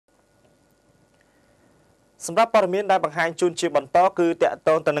សម្រាប់ព័ត៌មានដែលបង្ហាញជូនជាបន្តគឺតាក់ទ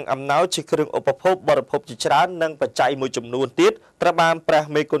ងទៅនឹងអំណោយជាគ្រឿងឧបភោគបរិភោគជាច្រើននិងបច្ច័យមួយចំនួនទៀតត្រូវបានព្រះ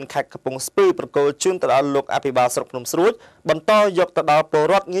មេគុណខេត្តកំពង់ស្ពឺប្រគល់ជូនទៅដល់លោកអភិបាលស្រុកភ្នំស្រួចបន្តយកទៅដល់ពល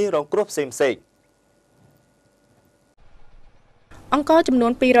រដ្ឋងាយរងគ្រោះផ្សេងៗអង្គចំនួ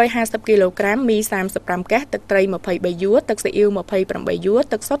ន250គីឡូក្រាមមី35កេសទឹកត្រី23យួរទឹកស៊ីអ៊ីវ28យួរ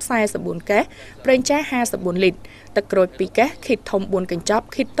ទឹកសុទ្ធ44កេសប្រេងចាស់54លីត្រទឹកក្រូច2កេសខិតធំ4កញ្ចប់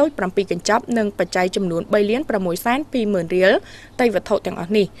ខិតតូច7កញ្ចប់និងបច្ច័យចំនួន3,620,000រៀលតៃវត្ថុទាំងអ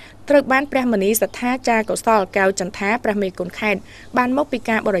ស់នេះត្រូវបានព្រះមនីសទ្ធាចារកុសលកៅចន្ទាព្រះមេគុណខេត្តបានមកពី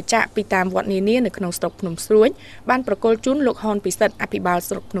ការបរិច្ចាគពីតាមវត្តនានានៅក្នុងស្រុកភ្នំស្រួយបានប្រគល់ជូនលោកហ៊ុនពិសិដ្ឋអភិបាល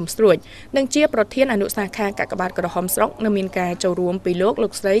ស្រុកភ្នំស្រួយនិងជាប្រធានអនុសាខាកាកបាទក្រហមស្រុកនៅមានការចូលរួមពីលោ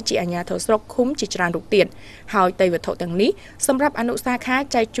កស្រីជាអាជ្ញាធរស្រុកឃុំជាច្រើនរូបទៀតហើយតៃវត្ថុទាំងនេះសម្រាប់អនុសាខា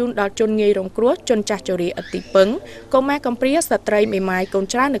ចែកជូនដល់ជនងាយរងគ្រោះជនចាស់ជរាឥតទីពឹងកុមារកំព្រាស្ត្រីមេម៉ាយកូន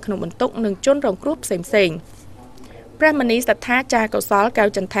ច្រើននៅក្នុងបន្ទុកនិងជនរងគ្រោះផ្សេងៗព្រះមនីសទ្ធាចារកុសលកៅ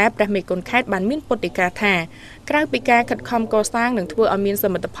ចន្ទាព្រះមេគុណខេត្តបានមានពុទ្ធដីកាថាក្រៅពីការខិតខំកសាងនិងធ្វើឲ្យមានស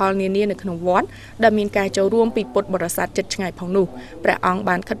មិទ្ធផលនានានៅក្នុងវត្តដែលមានការចូលរួមពីពុទ្ធបរិស័ទជិតឆ្ងាយផងនោះព្រះអង្គ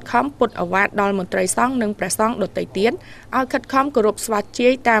បានខិតខំពុទ្ធអវាទដល់មន្ត្រីសង្ឃនិងព្រះសង្ឃដទៃទៀតឲ្យខិតខំគោរពស្វាធ្យា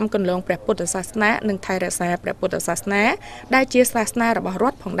យតាមគន្លងព្រះពុទ្ធសាសនានិងថែរក្សាព្រះពុទ្ធសាសនាដែលជាសាសនារបស់រ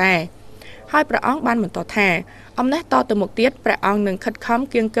ដ្ឋផងដែរហើយព្រះអង្គបានបន្តថាអំណះតទៅមុខទៀតព្រះអង្គនឹងខិតខំ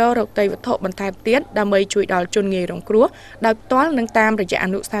គៀងគររកតៃវត្ថុបន្ថែមទៀតដើម្បីជួយដល់ជនងាយរងគ្រោះដោយផ្ទាល់និងតាមរយៈអ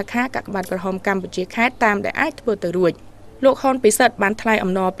នុសាខាកាកបាទក្រហមកម្ពុជាខេត្តតាមដែលអាចធ្វើទៅរួចលោកហ៊ុនពិសិដ្ឋបានថ្លែង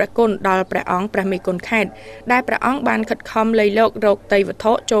អំណរព្រះគុណដល់ព្រះអង្គព្រះមេគុណខេត្តដែលព្រះអង្គបានខិតខំលៃលោករកតៃវត្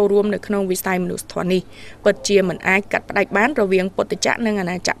ថុចូលរួមនៅក្នុងវិស័យមនុស្សធម៌នេះពិតជាមិនអាចកាត់ផ្តាច់បានរវាងពុទ្ធចក្រនិងអា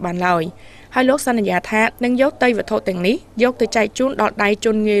ណាចក្របានឡើយហើយលោកសន្យាថានឹងយកតៃវត្ថុទាំងនេះយកទៅចែកជូនដល់ដៃជ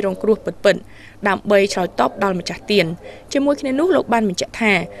នងាយរងគ្រោះពិតៗដើម្បីឆ្លើយតបដល់ម្ចាស់ទានជាមួយគ្នានោះលោកបានបញ្ជាក់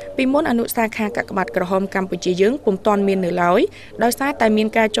ថាពីមុនអនុសាខាកាកបាទក្រហមកម្ពុជាយើងពុំទាន់មាននៅឡើយដោយសារតែមាន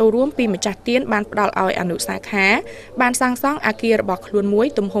ការចូលរួមពីម្ចាស់ទានបានផ្ដល់ឲ្យអនុសាខាបានសាងសង់អគាររបស់ខ្លួនមួយ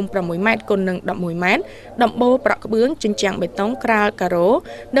ទំហំ6ម៉ែត្រគុណនឹង11ម៉ែត្រដំបូលប្រក់ក្បឿងជញ្ជាំងបេតុងក្រាលការ៉ូ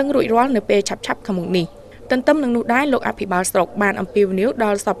និងរួចរាល់នៅពេលឆាប់ៗខាងមុខនេះទន្ទឹមនឹងនោះដែរលោកអភិបាលស្រុកបានអំពាវនាវដ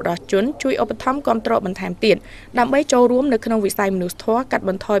ល់សប្បុរសជនជួយឧបត្ថម្ភគាំទ្របន្ថែមទៀតដើម្បីចូលរួមនៅក្នុងវិស័យមនុស្សធម៌កាត់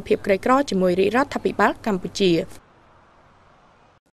បន្ថយភាពក្រីក្រជាមួយរាជរដ្ឋាភិបាលកម្ពុជា